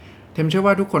เทมเชื่อ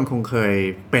ว่าทุกคนคงเคย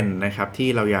เป็นนะครับที่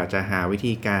เราอยากจะหาวิ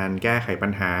ธีการแก้ไขปั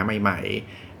ญหาใหม่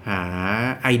ๆหา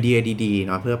ไอเดียดีๆเ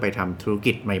นาะเพื่อไปทำธุร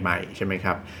กิจใหม่ๆใช่ไหมค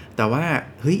รับแต่ว่า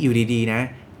เฮ้ยอยู่ดีๆนะ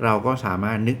เราก็สาม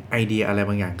ารถนึกไอเดียอะไร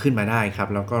บางอย่างขึ้นมาได้ครับ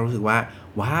แล้วก็รู้สึกว่า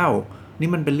ว้าวนี่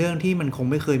มันเป็นเรื่องที่มันคง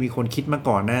ไม่เคยมีคนคิดมา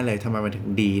ก่อนแน่เลยทำไมมันถึง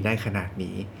ดีได้ขนาด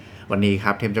นี้วันนี้ค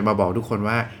รับเทมจะมาบอกทุกคน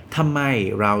ว่าทำไม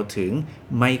เราถึง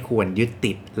ไม่ควรยึด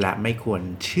ติดและไม่ควร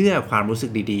เชื่อความรู้สึ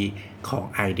กดีๆของ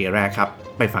ไอเดียแรกครับ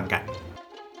ไปฟังกัน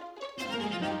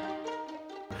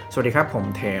สวัสดีครับผม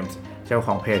เทมส์เจ้าข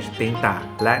องเพจติ้งต่าง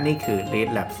และนี่คือ Lead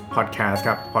Labs Podcast ค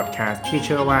รับ Podcast ที่เ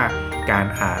ชื่อว่าการ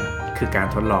อ่านคือการ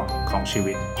ทดลองของชี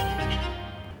วิต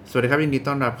สวัสดีครับยินดี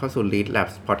ต้อนรับเข้าสู่ Lead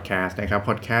Labs Podcast นะครับ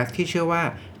Podcast ที่เชื่อว่า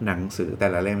หนังสือแต่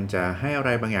ละเล่มจะให้อะไร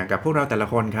บางอย่างกับพวกเราแต่ละ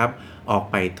คนครับออก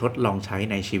ไปทดลองใช้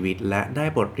ในชีวิตและได้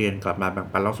บทเรียนกลับมาแบ่ง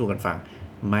ปันเล่าสู่กันฟัง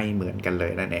ไม่เหมือนกันเล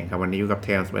ยนั่นเองครับวันนี้อยู่กับเท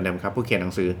มส์เหมือนเดิมครับผู้เขียนห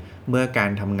นังสือเมื่อการ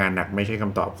ทำงานหนักไม่ใช่ค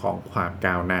ำตอบของความ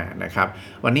ก้าวหน้านะครับ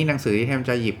วันนี้หนังสือที่เทม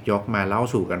จะหยิบยกมาเล่า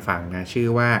สู่กันฟังนะชื่อ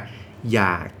ว่าอย่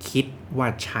าคิดว่า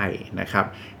ใช่นะครับ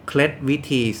เคล็ดวิ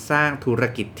ธีสร้างธุร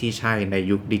กิจที่ใช่ใน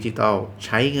ยุคดิจิทัลใ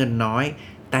ช้เงินน้อย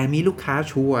แต่มีลูกค้า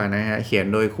ชัวร์นะฮะเขียน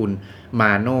โดยคุณม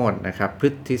าโนดนะครับพฤ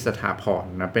ทธิสถาพร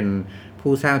นะเป็น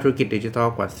ผู้สร้างธุรกิจดิจิทัล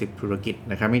กว่า10ธุรกิจ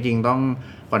นะครับจริงๆต้อง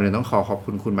ก่อนอื่นต้องขอบ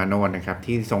คุณคุณมาโนดนะครับ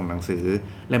ที่ส่งหนังสือ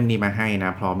เล่มนี้มาให้น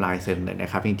ะพร้อมลายเซ็นเลยน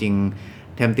ะครับจริง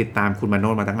ๆเทมติดตามคุณมาโน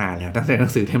ดมาตั้งนานแล้วตั้งแต่หนั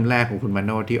งสือเล่มแรกของคุณมาโ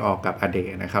นดที่ออกกับอเด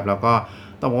นะครับแล้วก็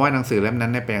ต้องบอกว่าหนังสือเล่มนั้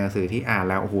นเป็นหนังสือที่อ่าน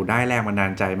แล้วโอ้โหได้แรงบันดา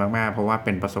ลใจมากๆเพราะว่าเ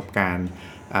ป็นประสบการณ์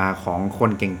ของคน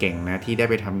เก่งๆนะที่ได้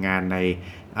ไปทำงานใน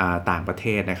ต่างประเท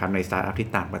ศนะครับในสตาร์ทอัพที่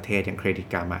ต่างประเทศอย่างเครดิต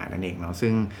การ์มานั่นเองเนาะ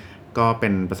ซึ่งก็เป็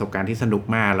นประสบการณ์ที่สนุก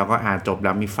มากแล้วก็อ่านจบแ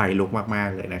ล้วมีไฟลุกมาก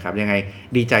ๆเลยนะครับยังไง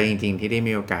ดีใจจริงๆที่ได้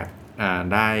มีโอกาส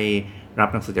ได้รับ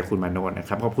หนังสือจากคุณมาโนดนะค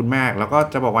รับขอบคุณมากแล้วก็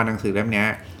จะบอกว่าหนังสือเล่มนี้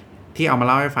ที่เอามาเ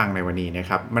ล่าให้ฟังในวันนี้นะ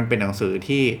ครับมันเป็นหนังสือ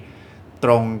ที่ต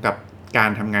รงกับการ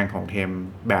ทำงานของเทม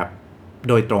แบบ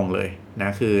โดยตรงเลยนะ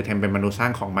คือเทมเป็นมนุษย์สร้า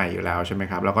งของใหม่อยู่แล้วใช่ไหม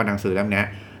ครับแล้วก็หนังสือเล่มนี้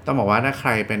ต้องบอกว่าถ้าใคร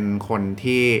เป็นคน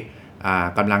ที่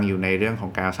กำลังอยู่ในเรื่องขอ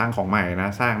งการสร้างของใหม่นะ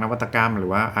สร้างนวัตกรรมหรือ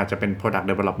ว่าอาจจะเป็น product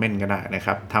development ก็ได้นะค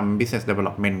รับทำ business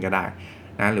development ก็ได้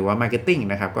นะหรือว่า marketing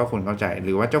นะครับก็คุณเข้าใจห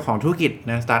รือว่าเจ้าของธุรกิจ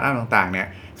นะ startup ต่างๆเนี่ย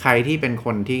ใครที่เป็นค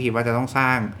นที่คิดว่าจะต้องสร้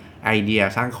างไอเดีย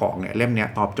สร้างของเนี่ยเล่มนี้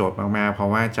ตอบโจทย์มากๆเพรา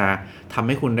ะว่าจะทำใ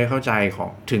ห้คุณได้เข้าใจขอ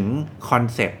งถึงคอน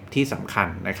เซปต์ที่สำคัญ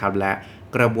นะครับและ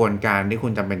กระบวนการที่คุ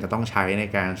ณจำเป็นจะต้องใช้ใน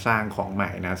การสร้างของใหม่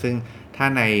นะซึ่งถ้า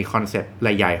ในคอนเซปต์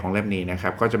ใหญ่ๆของเล่มนี้นะครั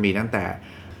บก็จะมีตั้งแต่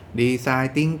Design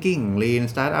Thinking Lean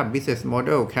Startup Business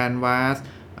Model Canvas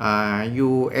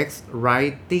UX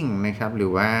Writing นะครับหรื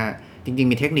อว่าจริง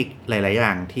ๆมีเทคนิคหลายๆอย่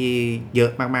างที่เยอ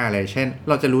ะมากๆเลยเช่น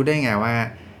เราจะรู้ได้ไงว่า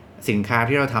สินค้า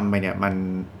ที่เราทำไปเนี่ยมัน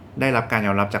ได้รับการย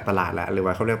อมรับจากตลาดแล้วหรือว่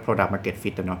าเขาเรียก product market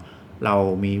fit เนาะเรา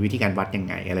มีวิธีการวัดยัง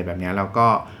ไงอะไรแบบนี้แล้วก็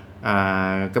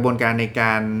กระบวนการในก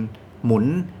ารหมุน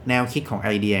แนวคิดของไอ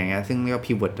เดียเงี้ยซึ่งเรียกว่า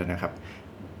pivot นะครับ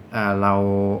เรา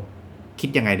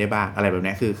คิดยังไงได้บ้างอะไรแบบ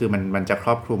นี้คือมันจะคร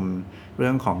อบคลุมเรื่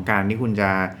องของการที่คุณจ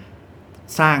ะ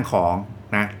สร้างของ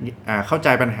นะเข้าใจ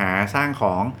ปัญหาสร้างข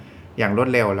องอย่างรวด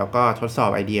เร็วแล้วก็ทดสอบ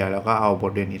ไอเดียแล้วก็เอาบ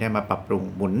ทเรียนนี้ได้มาปรับปรุง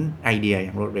หมุนไอเดียอ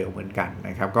ย่างรวดเร็วเหมือนกันน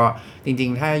ะครับก็จริง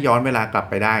ๆถ้าย้อนเวลากลับ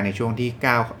ไปได้ในช่วงที่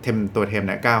ก้าวเทมเ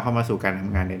นี่ยก้าวเข้ามาสู่การท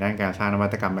ำงานในด้านการสร้างนวั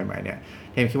ตกรรมใหม่ๆเนี่ย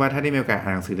เทมคิดว่าถ้าได้มีโอกาสอ่า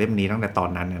นหนังสือเล่มนี้ตั้งแต่ตอน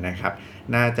นั้นนะครับ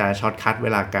น่าจะช็อตคัทเว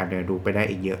ลาการเรียนรู้ไปได้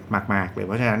อีกเยอะมากๆเลยเ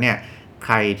พราะฉะนั้นเนี่ยใ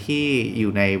ครที่อ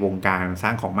ยู่ในวงการสร้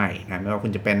างของใหม่นะไม่ว่าคุ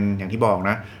ณจะเป็นอย่างที่บอก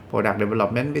นะ product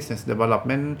development business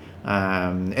development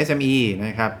SME น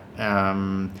ะครับ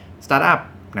startup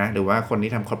นะหรือว่าคน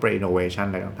ที่ทำ corporate innovation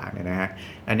อะไรต่างๆเนี่ยนะฮะ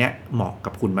อันเนี้ยเหมาะ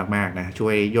กับคุณมากๆนะช่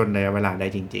วยย่นระยะเวลาได้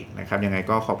จริงๆนะครับยังไง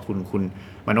ก็ขอบคุณคุณ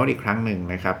มโนอีกครั้งหนึ่ง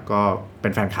นะครับก็เป็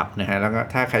นแฟนคลับนะฮะแล้วก็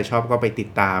ถ้าใครชอบก็ไปติด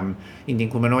ตามจริง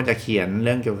ๆคุณมโนจะเขียนเ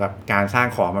รื่องเกี่ยวกับการสร้าง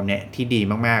ของแบบเนี้ยที่ดี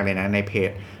มากๆเลยนะในเพ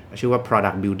จชื่อว่า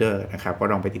product builder นะครับก็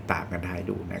ลองไปติดตามกันได้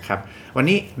ดูนะครับวัน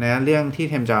นี้นะเรื่องที่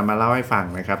เทมจะมาเล่าให้ฟัง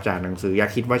นะครับจากหนังสืออย่า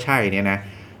คิดว่าใช่เนี่ยนะ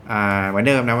เหมือน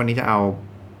เดิมนะวันนี้จะเอา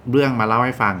เรื่องมาเล่าใ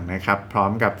ห้ฟังนะครับพร้อ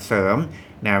มกับเสริม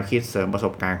แนวคิดเสริมประส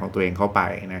บการณ์ของตัวเองเข้าไป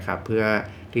นะครับเพื่อ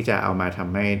ที่จะเอามาท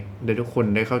ำให้ทุกคน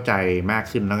ได้เข้าใจมาก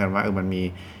ขึ้นแล้วกันว่ามันมี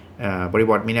บริ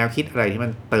บทมีแนวคิดอะไรที่มั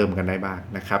นเติมกันได้บ้าง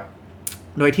นะครับ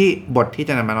โดยที่บทที่จ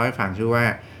ะนำมาเล่าให้ฟังชื่อว่า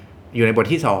อยู่ในบท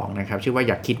ที่2นะครับชื่อว่าอ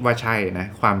ยากคิดว่าใช่นะ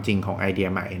ความจริงของไอเดีย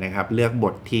ใหม่นะครับเลือกบ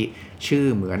ทที่ชื่อ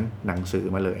เหมือนหนังสือ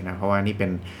มาเลยนะเพราะว่านี่เป็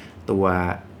นตัว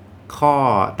ข้อ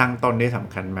ตั้งต้นที่ส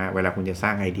ำคัญมากเวลาคุณจะสร้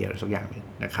างไอเดียสักอย่างหนึ่ง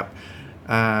นะครับ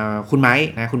คุณไ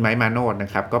ม้มาโนดน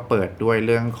ะครับก็เปิดด้วยเ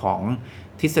รื่องของ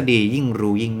ทฤษฎียิ่ง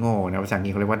รู้ยิ่งโง่นะภาษาอังกฤ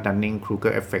ษเขาเรียกว่า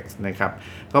Dunning-Kruger effect นะครับ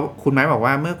ก็คุณไม้บอก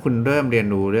ว่าเมื่อคุณเริ่มเรียน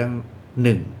รู้เรื่อง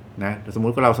1นะสมมุ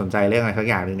ติว่าเราสนใจเรื่องอะไรสัก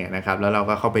อย่างนึงเนี่ยนะครับแล้วเรา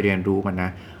ก็เข้าไปเรียนรู้มันนะ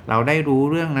เราได้รู้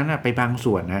เรื่องนั้นไปบาง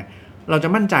ส่วนนะ เราจะ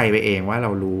มั่นใจไปเองว่าเร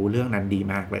ารู้เรื่องนั้นดี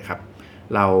มากเลยครับ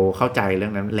เราเข้าใจเรื่อ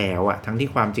งนั้นแล้วอะทั้งที่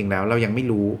ความจริงแล้วเรายังไม่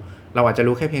รู้เราอาจจะ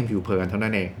รู้แค่เพียงผิวเผินเท่านั้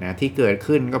นเองนะที่เกิด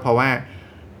ขึ้นก็เพราะว่า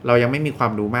เรายังไม่มีควา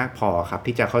มรู้มากพอครับ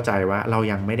ที่จะเข้าใจว่าเรา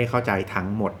ยังไม่ได้เข้าใจทั้ง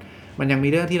หมดมันยังมี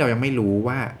เรื่องที่เรายังไม่รู้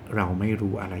ว่าเราไม่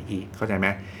รู้อะไรอีกเข้าใจไหม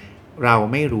เรา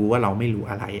ไม่รู้ว่าเราไม่รู้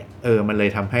อะไรมันเลย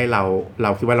ทำให้เร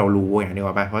าคิดว่าเรารู้อย่างนี้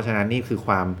ว่าเพราะฉะนั้นนี่คือค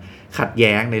วามขัดแ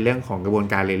ย้งในเรื่องของกระบวน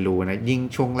การเรียนรู้นะยิ่ง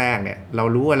ช่วงแรกเนี่ยเรา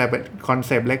รู้อะไรเป็นคอนเ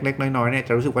ซปต์เล็กๆน้อยๆเนี่ยจ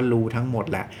ะรู้สึกว่ารู้ทั้งหมด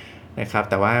แหละนะครับ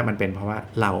แต่ว่ามันเป็นเพราะว่า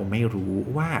เราไม่รู้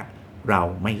ว่าเรา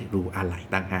ไม่รู้อะไร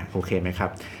ต่างหากโอเคไหมครับ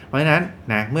เพราะฉะนั้น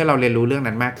นะเมื่อเราเรียนรู้เรื่อง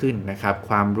นั้นมากขึ้นนะครับ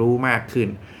ความรู้มากขึ้น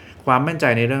ความมั่นใจ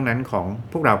ในเรื่องนั้นของ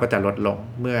พวกเราก็จะลดลง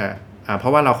เพรา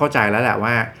ะว่าเราเข้าใจแล้วแหละ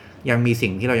ว่ายังมีสิ่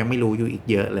งที่เรายังไม่รู้อยู่อีก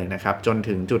เยอะเลยนะครับจน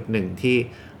ถึงจุดหนึ่งที่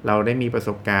เราได้มีประส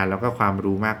บการณ์แล้วก็ความ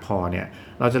รู้มากพอเนี่ย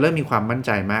เราจะเริ่มมีความมั่นใ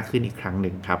จมากขึ้นอีกครั้งห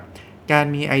นึ่งครับการ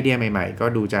มีไอเดียใหม่ๆก็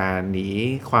ดูจะหนี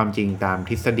ความจริงตาม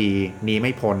ทฤษฎีหนีไ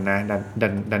ม่พ้นนะ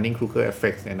Dunning-Kruger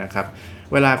effect เนี่ยนะครับ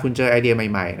เวลาคุณเจอไอเดีย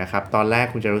ใหม่ๆนะครับตอนแรก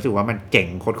คุณจะรู้สึกว่ามันเจ๋ง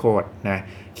โคตรๆนะ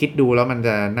คิดดูแล้วมันจ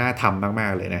ะน่าทำมา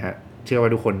กๆเลยนะฮะเชื่อว่า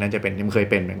ทุกคนน่าจะเป็นเคย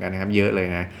เป็นเหมือนกันนะครับเยอะเลย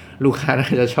นะลูกค้าน่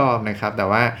าจะชอบนะครับแต่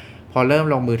ว่าพอเริ่ม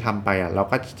ลงมือทำไปเร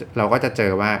าก็จะเจ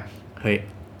อว่าเฮ้ย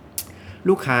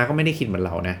ลูกค้าก็ไม่ได้คิดเหมือนเ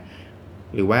รานะ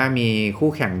หรือว่ามีคู่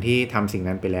แข่งที่ทำสิ่ง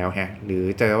นั้นไปแล้วฮะหรือ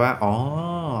เจอว่า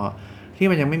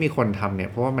ที่มันยังไม่มีคนทำเนี่ย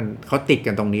เพราะว่าเขาติด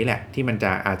กันตรงนี้แหละที่มัน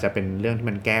อาจจะเป็นเรื่องที่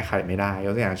มันแก้ไขไม่ได้ย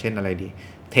กตัวอย่างเช่นอะไรดี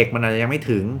เทคมันอาจจะยังไม่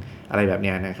ถึงอะไรแบบ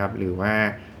นี้นะครับหรือว่า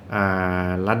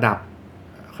ระดับ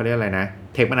เขาเรียกอะไรนะ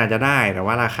เทคมันอาจจะได้แต่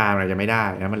ว่าราคามันอาจจะไม่ได้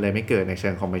นะมันเลยไม่เกิดในเชิ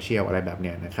งคอมเมอร์เชียลอะไรแบบ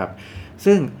นี้นะครับ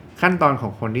ซึ่งขั้นตอนขอ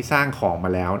งคนที่สร้างของมา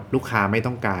แล้วลูกค้าไม่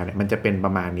ต้องการเนี่ยมันจะเป็นป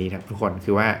ระมาณนี้ครับทุกคน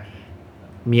คือว่า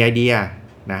มีไอเดีย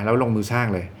นะแล้วลงมือสร้าง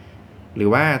เลยหรือ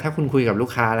ว่าถ้าคุณคุยกับลู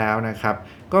กค้าแล้วนะครับ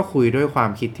ก็คุยด้วยความ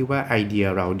คิดที่ว่าไอเดีย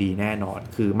เราดีแน่นอน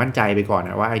คือมั่นใจไปก่อนน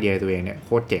ะว่าไอเดียตัวเองเนี่ยโค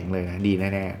ตรเจ๋งเลยนะดี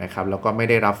แน่ๆนะครับแล้วก็ไม่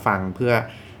ได้รับฟังเพื่อ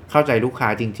เข้าใจลูกค้า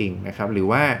จริงๆนะครับหรือ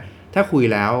ว่าถ้าคุย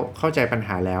แล้วเข้าใจปัญห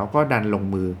าแล้วก็ดันลง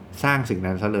มือสร้างสิ่ง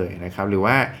นั้นซะเลยนะครับหรือ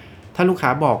ว่าถ้าลูกค้า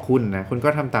บอกคุณนะคุณก็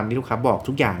ทำตามที่ลูกค้าบอก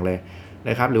ทุกอย่างเลย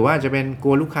นะครับหรือว่าจะเป็นก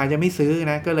ลัวลูกค้าจะไม่ซื้อ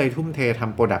นะก็เลยทุ่มเทท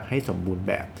ำโปรดักต์ให้สมบูรณ์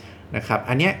แบบนะครับ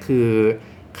อันนี้คือ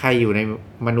ใครอยู่ใน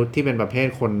มนุษย์ที่เป็นประเภท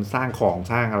คนสร้างของ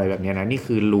สร้างอะไรแบบนี้นะนี่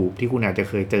คือลูปที่คุณอาจจะ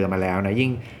เคยเจอมาแล้วนะยิ่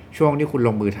งช่วงที่คุณล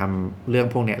งมือทำเรื่อง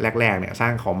พวกนี้แรกๆเนี่ยสร้า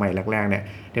งของใหม่แรกๆเนี่ย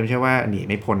เดี๋ยวไม่ใช่ว่าหนี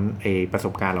ไม่พ้นประส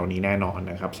บการณ์เหล่านี้แน่นอน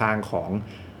นะครับสร้างของ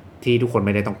ที่ทุกคนไ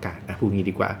ม่ได้ต้องการนะพูดงี้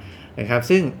ดีกว่านะครับ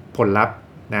ซึ่งผลลัพธ์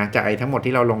นะจากทั้งหมด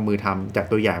ที่เราลงมือทำจาก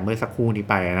ตัวอย่างเมื่อสักครู่นี้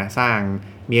ไปนะสร้าง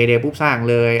มีไอเดียปุ๊บสร้าง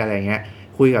เลยอะไรเงี้ย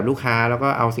คุยกับลูกค้าแล้วก็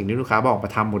เอาสิ่งที่ลูกค้าบอกมา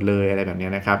ทำหมดเลยอะไรแบบนี้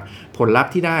นะครับผลลัพ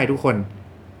ธ์ที่ได้ทุกคน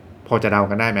พอจะเดา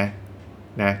กันได้ไหม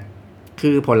นะ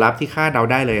คือผลลัพธ์ที่คาดเดา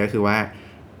ได้เลยก็คือว่า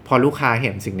พอลูกค้าเ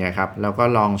ห็นสิ่งนี้ครับแล้วก็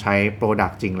ลองใช้โปรดั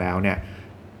กต์จริงแล้วเนี่ย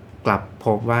กลับพ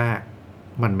บว่า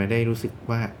มันไม่ได้รู้สึก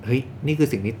ว่าเฮ้ยนี่คือ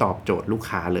สิ่งที่ตอบโจทย์ลูก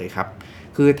ค้าเลยครับ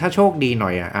คือถ้าโชคดีหน่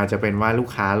อยอาจจะเป็นว่าลูก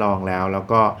ค้าลองแล้ว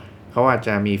ก็เขาอาจจ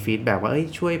ะมีฟีดแบ็กว่า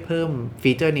ช่วยเพิ่ม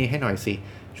ฟีเจอร์นี้ให้หน่อยสิ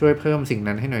ช่วยเพิ่มสิ่ง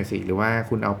นั้นให้หน่อยสิหรือว่า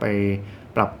คุณเอาไป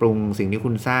ปรับปรุงสิ่งที่คุ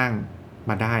ณสร้าง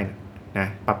มาได้นะ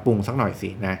ปรับปรุงสักหน่อยสิ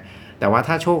นะแต่ว่า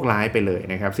ถ้าโชคร้ายไปเลย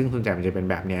นะครับซึ่งส่วนใหญ่มันจะเป็น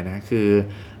แบบนี้นะคือ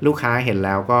ลูกค้าเห็นแ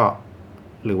ล้วก็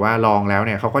หรือว่าลองแล้วเ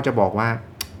นี่ยเขาก็จะบอกว่า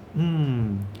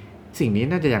สิ่งนี้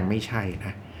น่าจะยังไม่ใช่น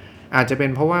ะอาจจะเป็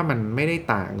นเพราะว่ามันไม่ได้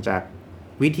ต่างจาก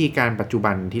วิธีการปัจจุ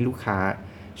บันที่ลูกค้า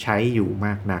ใช้อยู่ม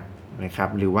ากนักนะครับ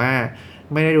หรือว่า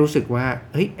ไม่ได้รู้สึกว่า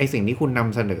เฮ้ยไอสิ่งที่คุณน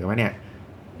ำเสนอมาเนี่ย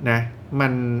นะ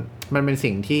มันเป็น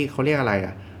สิ่งที่เขาเรียกอะไร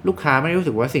ลูกค้าไม่รู้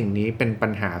สึกว่าสิ่งนี้เป็นปั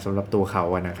ญหาสำหรับตัวเขา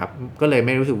นะครับก็เลยไ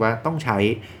ม่รู้สึกว่าต้องใช้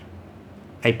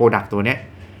ไอโปรดักต์ตัวเนี้ย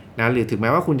นะหรือถึงแ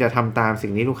ม้ว่าคุณจะทำตามสิ่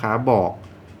งที่ลูกค้าบอก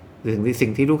หรือสิ่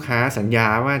งที่ลูกค้าสัญญา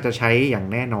ว่าจะใช้อย่าง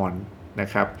แน่นอนนะ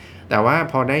ครับแต่ว่า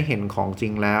พอได้เห็นของจริ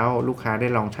งแล้วลูกค้าได้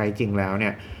ลองใช้จริงแล้วเนี่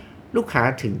ยลูกค้า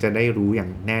ถึงจะได้รู้อย่าง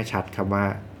แน่ชัดครับว่า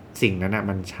สิ่งนั้น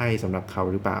มันใช่สำหรับเขา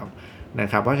หรือเปล่านะ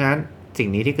ครับเพราะฉะนั้นสิ่ง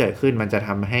นี้ที่เกิดขึ้นมันจะท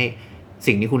ำให้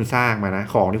สิ่งที่คุณสร้างมานะ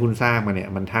ของที่คุณสร้างมาเนี่ย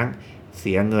มันทั้งเ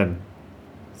สียเงิน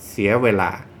เสียเวล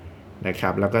านะครั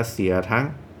บแล้วก็เสียทั้ง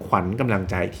ขวัญกำลัง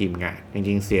ใจทีมงานจ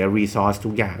ริงๆเสียรีซอสทุ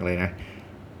กอย่างเลยนะ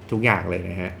ทุกอย่างเลย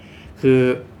นะฮะคือ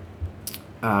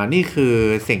นี่คือ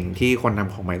สิ่งที่คนท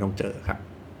ำของใหม่ต้องเจอครับ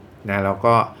นะแล้ว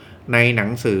ก็ในหนั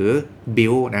งสือ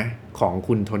Build นะของ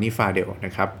คุณโทนี่ฟาเดลน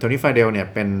ะครับโทนี่ฟาเดลเนี่ย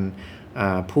เป็น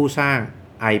ผู้สร้าง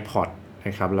iPod น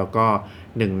ะครับแล้วก็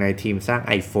หนึ่งในทีมสร้าง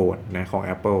iPhone นะของ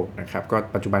Apple นะครับก็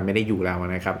ปัจจุบันไม่ได้อยู่แล้ว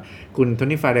นะครับคุณโท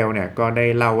นี่ฟาเดลเนี่ยก็ได้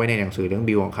เล่าไว้ในหนังสือเรื่อง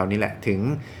Build ของเขานี่แหละถึง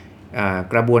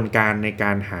กระบวนการในก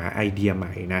ารหาไอเดียให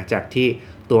ม่นะจากที่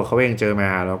ตัวเขาเองเจอมา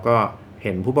แล้วก็เ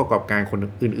ห็นผู้ประกอบการคน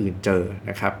อื่นๆเจอ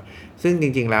นะครับซึ่งจ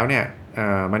ริงๆแล้วเนี่ย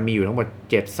มันมีอยู่ทั้งหมด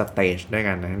7สเตจด้วย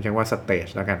กันนะเรียกว่าสเตจ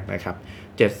แล้วกันนะครับ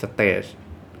7สเตจ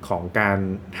ของการ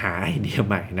หาไอเดีย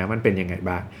ใหม่นะมันเป็นยังไง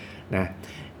บ้างนะ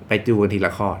ไปดูกันทีล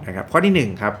ะข้อนะครับข้อที่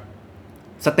1ครับ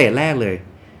สเตจแรกเลย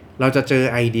เราจะเจอ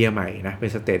ไอเดียใหม่นะเป็น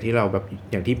สเตจที่เราแบบ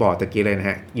อย่างที่บอกตะกี้เลยนะ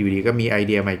ฮะอยู่ดีก็มีไอเ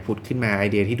ดียใหม่ผุดขึ้นมาไอ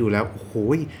เดียที่ดูแล้วโอ้โห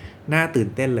น่าตื่น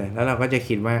เต้นเลยแล้วเราก็จะ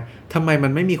คิดว่าทำไมมั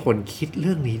นไม่มีคนคิดเ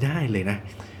รื่องนี้ได้เลยนะ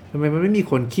ทำไมมันไม่มี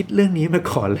คนคิดเรื่องนี้มา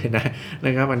ก่อนเลยน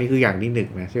ะครับอันนี้คืออย่างที่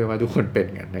1นะเชื่อว่าทุกคนเป็น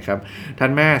กันนะครับถัด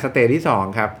มาสเตจที่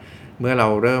2ครับเมื่อเรา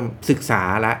เริ่มศึกษา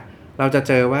ละเราจะเ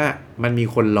จอว่ามันมี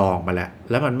คนลองมา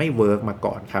แล้วมันไม่เวิร์กมา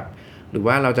ก่อนครับหรือ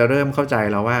ว่าเราจะเริ่มเข้าใจ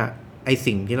แล้วว่าไอ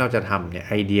สิ่งที่เราจะทำเนี่ย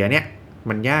ไอเดียเนี่ย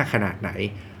มันยากขนาดไหน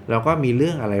แล้วก็มีเรื่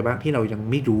องอะไรบ้างที่เรายัง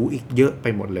ไม่รู้อีกเยอะไป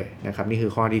หมดเลยนะครับนี่คื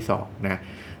อข้อที่2นะ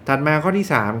ถัดมาข้อที่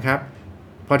3ครับ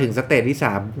พอถึงสเตจที่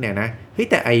3เนี่ยนะเฮ้ย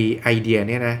แต่ไอเดีย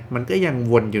เนี่ยนะมันก็ยัง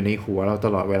วนอยู่ในหัวเราต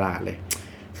ลอดเวลาเลย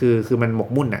คือมันหมก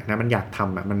มุ่นนะมันอยากท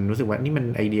ำมันรู้สึกว่านี่มัน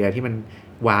ไอเดียที่มัน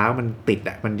ว้าวมันติด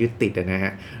มันยึดติดนะฮ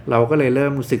ะเราก็เลยเริ่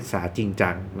มศึกษาจริงจั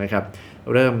งนะครับ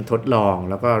เริ่มทดลอง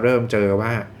แล้วก็เริ่มเจอว่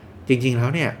าจริงๆแล้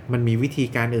วเนี่ยมันมีวิธี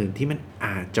การอื่นที่มันอ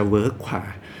าจจะเวิร์กกว่า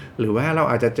หรือว่าเรา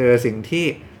อาจจะเจอสิ่งที่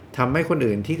ทำให้คน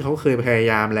อื่นที่เขาเคยพยา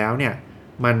ยามแล้วเนี่ย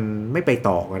มันไม่ไป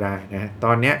ต่อก็ได้นะต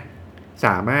อนเนี้ยส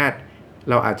ามารถ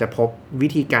เราอาจจะพบวิ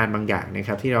ธีการบางอย่างนะค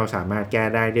รับที่เราสามารถแก้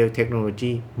ได้ด้วยเทคโนโล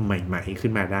ยีใหม่ๆขึ้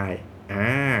นมาได้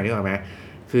นึกออกไหม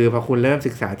คือพอคุณเริ่ม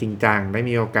ศึกษาจริงจังได้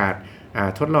มีโอกาส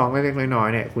ทดลองเล็กๆน้อย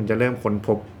ๆเนี่ยคุณจะเริ่มค้นพ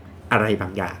บอะไรบา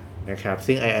งอย่างนะครับ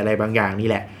ซึ่งอะไรบางอย่างนี่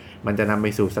แหละมันจะนำไป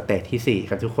สู่สเตจที่4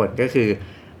ครับทุกคนก็คือ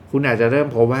คุณอาจจะเริ่ม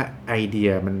พบว่าไอเดีย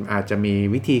มันอาจจะมี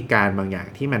วิธีการบางอย่าง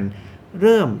ที่มันเ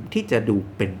ริ่มที่จะดู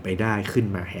เป็นไปได้ขึ้น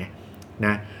มาน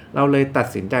ะเราเลยตัด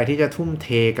สินใจที่จะทุ่มเท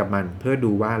กับมันเพื่อ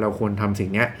ดูว่าเราควรทำสิ่ง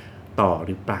นี้ต่อห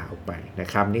รือเปล่าไปนะ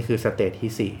ครับนี่คือสเตจ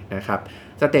ที่4นะครับ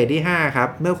สเตจที่5ครับ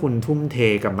เมื่อคุณทุ่มเท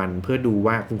กับมันเพื่อดู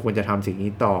ว่าคุณควรจะทำสิ่ง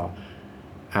นี้ต่อ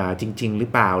จริงๆหรือ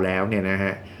เปล่าแล้วเนี่ยนะฮ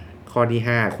ะข้อที่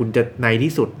5คุณจะใน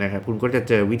ที่สุดนะครับคุณก็จะ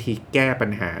เจอวิธีแก้ปั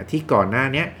ญหาที่ก่อนหน้า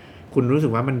นี้คุณรู้สึ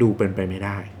กว่ามันดูเป็นไปไม่ไ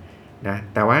ด้นะ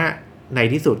แต่ว่าใน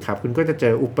ที่สุดครับคุณก็จะเจ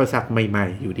ออุปสรรคใหม่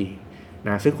ๆอยู่ดีน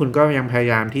ะซึ่งคุณก็ยังพย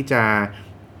ายามที่จะ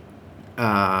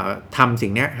ทำสิ่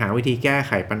งนี้หาวิธีแก้ไ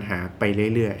ขปัญหาไป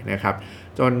เรื่อยๆนะครับ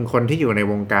จนคนที่อยู่ใน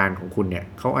วงการของคุณเนี่ย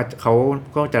เขา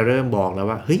ก็จะเริ่มบอกแล้ว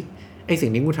ว่าเฮ้ยไอสิ่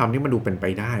งที่คุณทำนี่มันดูเป็นไป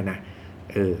ได้นะ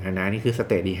นะนี่คือสเ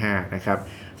ตจที่5นะครับ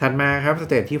ถัดมาครับส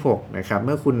เตจที่6นะครับเ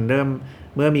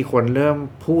มื่อมีคนเริ่ม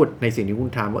พูดในสิ่งที่คุณ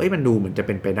ทำว่ามันดูเหมือนจะเ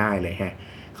ป็นไปได้เลย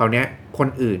คราวนี้คน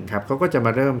อื่นครับเขาก็จะม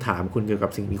าเริ่มถามคุณเกี่ยวกั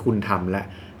บสิ่งที่คุณทำแล้ว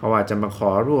เขาอาจจะมาข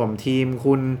อร่วมทีม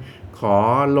คุณขอ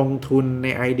ลงทุนใน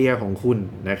ไอเดียของคุณ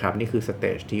นะครับนี่คือสเต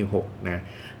จที่6นะ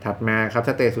ถัดมาครับ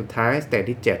สเตจสุดท้ายสเตจ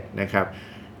ที่7นะครับ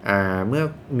เมื่อ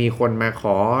มีคนมาข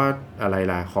ออะไร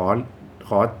ล่ะข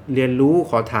อเรียนรู้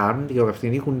ขอถามเกี่ยวกับสิ่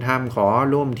งที่คุณทำขอ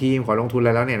ร่วมทีมขอลงทุนอะไ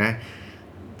รแล้วเนี่ยนะ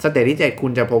สเตจที่7คุ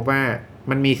ณจะพบว่า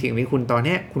มันมีสิ่งที่คุณตอน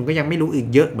นี้คุณก็ยังไม่รู้อีก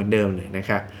เยอะเหมือนเดิมเลยนะ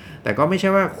ครับแต่ก็ไม่ใช่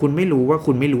ว่าคุณไม่รู้ว่า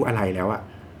คุณไม่รู้อะไรแล้ว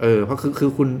เพราะคื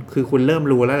อคุณเริ่ม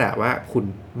รู้แล้วแหละว่าคุณ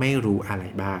ไม่รู้อะไร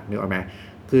บ้างนึกออกไหม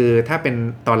คือถ้าเป็น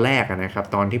ตอนแรกนะครับ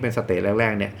ตอนที่เป็นสเตจแร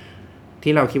กๆเนี่ย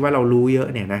ที่เราคิดว่าเรารู้เยอะ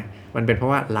เนี่ยนะมันเป็นเพรา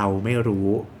ะว่าเราไม่รู้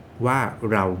ว่า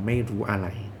เราไม่รู้อะไร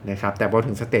นะครับแต่พอ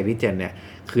ถึงสเตจที่7เนี่ย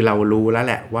คือเรารู้แล้วแ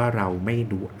หละว่าเราไม่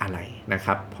รู้อะไรนะค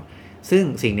รับซึ่ง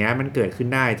สิ่งนี้มันเกิดขึ้น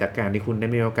ได้จากการที่คุณได้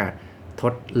มีโอกาสท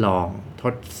ดลองท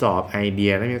ดสอบไอเดี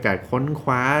ยได้มีโอกาสค้นค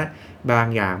ว้าบาง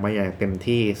อย่างมาอย่างเต็ม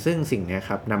ที่ซึ่งสิ่งนี้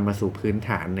ครับนำมาสู่พื้นฐ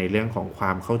านในเรื่องของคว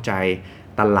ามเข้าใจ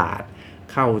ตลาด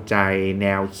เข้าใจแน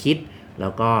วคิดแล้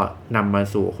วก็นำมา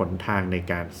สู่หนทางใน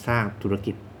การสร้างธุร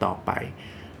กิจต่อไป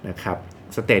นะครับ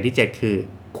สเตจที่7คือ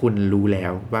คุณรู้แล้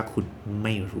วว่าคุณไ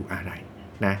ม่รู้อะไร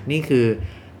นะนี่คือ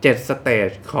7สเตจ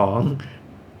ของ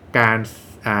การ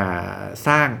ส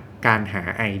ร้างการหา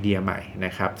ไอเดียใหม่น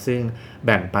ะครับซึ่งแ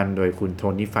บ่งปันโดยคุณโท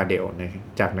นี่ฟาเดลนะ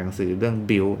จากหนังสือเรื่อง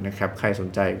Build นะครับใครสน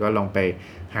ใจก็ลองไป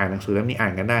หาหนังสือเล่มนี้อ่า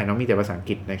นกันได้น้องมีแต่ภาษาอัง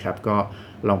กฤษนะครับก็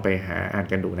ลองไปหาอ่าน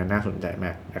กันดูน่าสนใจม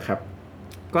ากนะครับ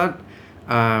ก็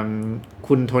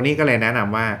คุณโทนี่ก็เลยแนะน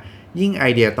ำว่ายิ่งไอ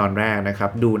เดียตอนแรกนะครั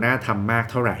บดูน่าทำมาก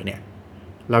เท่าไหร่เนี่ย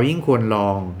เรายิ่งควรล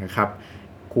องนะครับ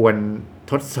ควร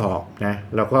ทดสอบนะ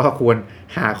แล้วก็ควร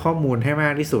หาข้อมูลให้มา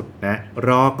กที่สุดนะร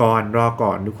อก่อ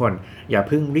นทุกคนอย่าเ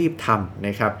พิ่งรีบทำน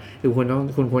ะครับคือ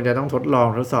คุณควรจะต้องทดลอง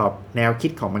ทดสอบแนวคิ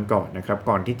ดของมันก่อนนะครับ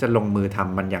ก่อนที่จะลงมือท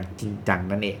ำมันอย่างจริงจัง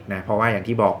นั่นเองนะเพราะว่าอย่าง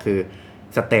ที่บอกคือ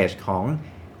สเตจของ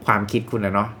ความคิดคุณน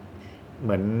ะเนาะเห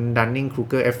มือน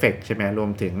Dunning-Kruger effect ใช่ไหมรวม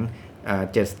ถึง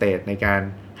7 stage ในการ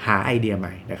หาไอเดียให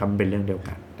ม่นะครับเป็นเรื่องเดียว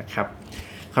กันนะครับ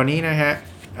คราวนี้นะฮะ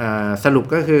สรุป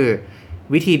ก็คือ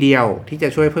วิธีเดียวที่จะ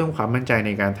ช่วยเพิ่มความมั่นใจใ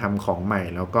นการทำของใหม่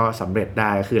แล้วก็สำเร็จไ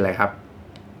ด้คืออะไรครับ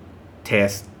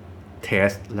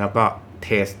test แล้วก็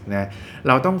test นะเ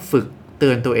ราต้องฝึกเตื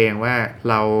อนตัวเองว่า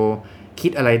เรา คิ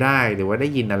ดอะไรได้หรือว่าได้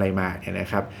ยินอะไรมาเนี่ยนะ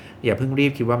ครับอย่าเพิ่งรี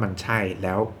บคิดว่ามันใช่แ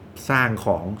ล้วสร้างข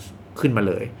องขึ้นมา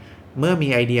เลยเมื่อมี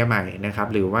ไอเดียใหม่นะครับ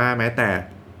หรือว่าแม้แต่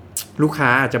ลูกค้า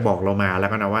อาจจะบอกเรามาแล้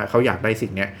วก็นะว่าเขาอยากได้สิ่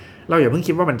งนี้เราอย่าเพิ่ง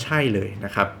คิดว่ามันใช่เลยน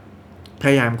ะครับพ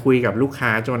ยายามคุยกับลูกค้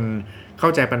าจนเข้า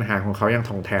ใจปัญหาของเขาอย่าง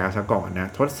ถ่องแท้ซะก่อนนะ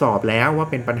ทดสอบแล้วว่า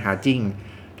เป็นปัญหาจริง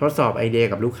ทดสอบไอเดีย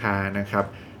กับลูกค้านะครับ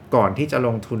ก่อนที่จะล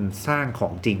งทุนสร้างขอ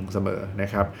งจริงเสมอนะ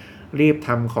ครับรีบท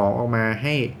ำของออกมาใ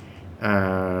ห้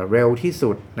เร็วที่สุ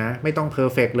ดนะไม่ต้องเพอ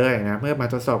ร์เฟกต์เลยนะเมื่อมา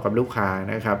ทดสอบกับลูกค้า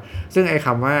นะครับซึ่งไอ้ค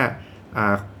ำว่า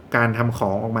การทำข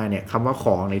องออกมาเนี่ยคำว่าข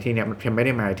องในที่นี้มันไม่ไ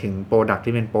ด้หมายถึงโปรดัก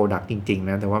ที่เป็นโปรดักจริงๆ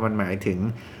นะแต่ว่ามันหมายถึง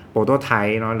โปรโตไท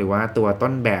ป์เนาะหรือว่าตัวต้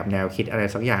นแบบแนวคิดอะไร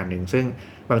สักอย่างหนึ่งซึ่ง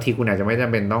บางทีคุณอาจจะไม่จ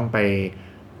ำเป็นต้องไป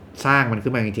สร้างมันขึ้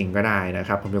นมาจริงๆก็ได้นะค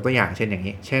รับผมยกตัวอย่างเช่นอย่าง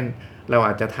นี้เช่นเราอ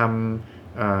าจจะท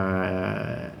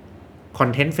ำคอน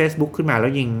เทนต์ Facebook ขึ้นมาแล้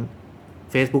วยิง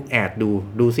Facebook Ad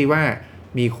ดูซิว่า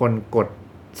มีคนกด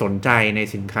สนใจใน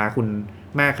สินค้าคุณ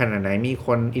มากขนาดไหนมีค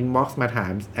น inbox มาถา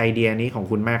มไอเดียนี้ของ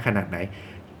คุณมากขนาดไหน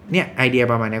เนี่ยไอเดีย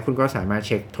ประมาณนี้คุณก็สามารถเ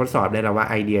ช็คทดสอบได้แล้วว่า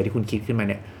ไอเดียที่คุณคิดขึ้นมา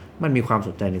เนี่ยมันมีความส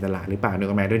นใจในตลาดหรือเปล่านึก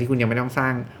ออกไหมโดยที่คุณยังไม่ต้องสร้า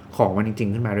งของมันจริง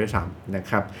ๆขึ้นมาด้วยซ้ำนะ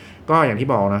ครับก็อย่างที่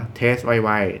บอกนะเทสไว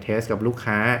ๆเทสกับลูก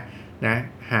ค้านะ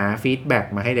หาฟีดแบ็ก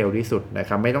มาให้เร็วที่สุดนะค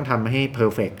รับไม่ต้องทำให้เพอ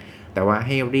ร์เฟกต์แต่ว่าใ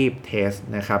ห้รีบเทส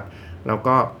นะครับแล้ว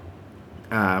ก็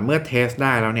เมื่อเทสไ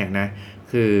ด้แล้วเนี่ยนะ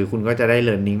คือคุณก็จะได้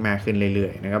learning มากขึ้นเรื่อ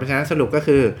ยๆนะครับเพราะฉะนั้นสรุปก็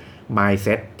คือ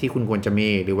mindset ที่คุณควรจะมี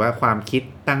หรือว่าความคิด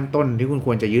ตั้งต้นที่คุณค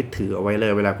วรจะยึดถือเอาไว้เล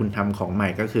ยเวลาคุณทำของใหม่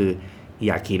ก็คืออ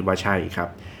ย่าคิดว่าใช่ครับ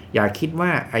อย่าคิดว่า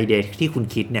ไอเดียที่คุณ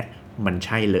คิดเนี่ยมันใ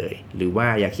ช่เลยหรือว่า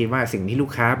อย่าคิดว่าสิ่งที่ลู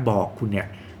กค้าบอกคุณเนี่ย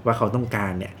ว่าเขาต้องกา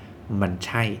รเนี่ยมันใ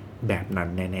ช่แบบนั้น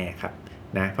แน่ๆครับ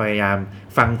นะพยายาม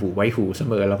ฟังหูไว้หูเส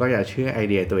มอแล้วก็อย่าเชื่อไอ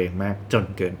เดียตัวเองมากจน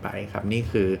เกินไปครับนี่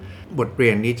คือบทเรี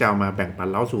ยนที่จะเอามาแบ่งปัน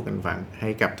เล่าสู่กันฟังให้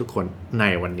กับทุกคนใน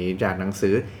วันนี้จากหนังสื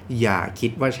ออย่าคิ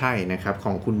ดว่าใช่นะครับข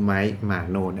องคุณไมค์มา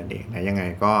โนนั่นเองนะยังไง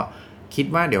ก็คิด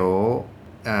ว่าเดี๋ยว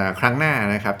ครั้งหน้า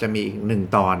นะครับจะมีอีก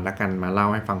1ตอนละกันมาเล่า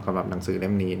ให้ฟังสำหรับหนังสือเล่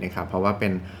มนี้นะครับเพราะว่าเป็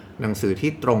นหนังสือ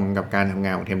ที่ตรงกับการทำง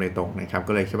านของเทมโดยตรงนะครับ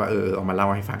ก็เลยคิดว่าเอามาเล่า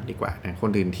ให้ฟังดีกว่านะค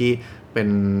นอื่นที่เป็น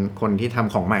คนที่ท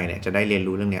ำของใหม่เนี่ยจะได้เรียน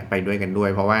รู้เรื่องนี้ไปด้วยกันด้วย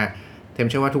เพราะว่าเทม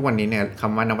เชื่อว่าทุกวันนี้เนี่ยค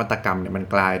ำว่านวัตกรรมเนี่ยมัน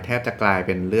แทบจะกลายเ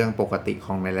ป็นเรื่องปกติข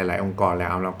องในหลายๆองค์กรแ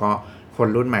ล้วก็คน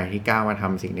รุ่นใหม่ที่ก้าวมาท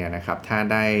ำสิ่งนี้นะครับถ้า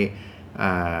ได้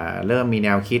เริ่มมีแน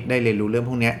วคิดได้เรียนรู้เรื่อง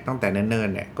พวกนี้ตั้งแต่เนิ่น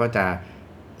ๆเนี่ยก็จะ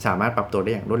สามารถปรับตัวไ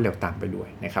ด้อย่างรวดเร็วตามไปด้วย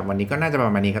นะครับวันนี้ก็น่าจะปร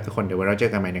ะมาณนี้ครับทุกคนเดี๋ยวเราเจ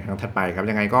อกันใหม่ในครั้งถัดไปครับ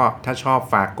ยังไงก็ถ้าชอบ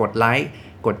ฝากกดไลค์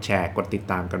กดแชร์กดติด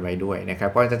ตามกันไว้ด้วยนะครับ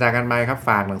ก่อนจะจากกันไปครับฝ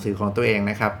ากหนังสือของตัวเอง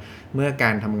นะครับเมื่อกา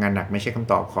รทำงานหนักไม่ใช่ค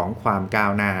ำตอบของความก้า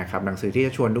วหน้าครับหนังสือที่จ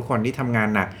ะชวนทุกคนที่ทำงาน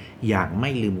หนักอย่างไม่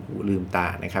ลืมหูลืมตา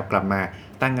นะครับกลับมา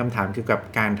ตั้งคำถามเกี่ยวกับ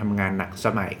การทำงานหนักส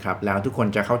มัยครับแล้วทุกคน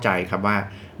จะเข้าใจครับว่า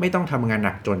ไม่ต้องทำงานห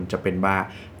นักจนจะเป็นบ้า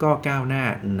ก็ก้าวหน้า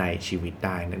ในชีวิตไ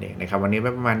ด้นั่นเองนะครับวันนี้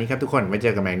ประมาณนี้ครับทุกคนไว้เจ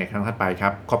อกันใหม่ในครั้งถัดไปครั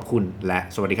บขอบคุณและ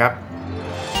สวัสดีครั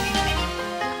บ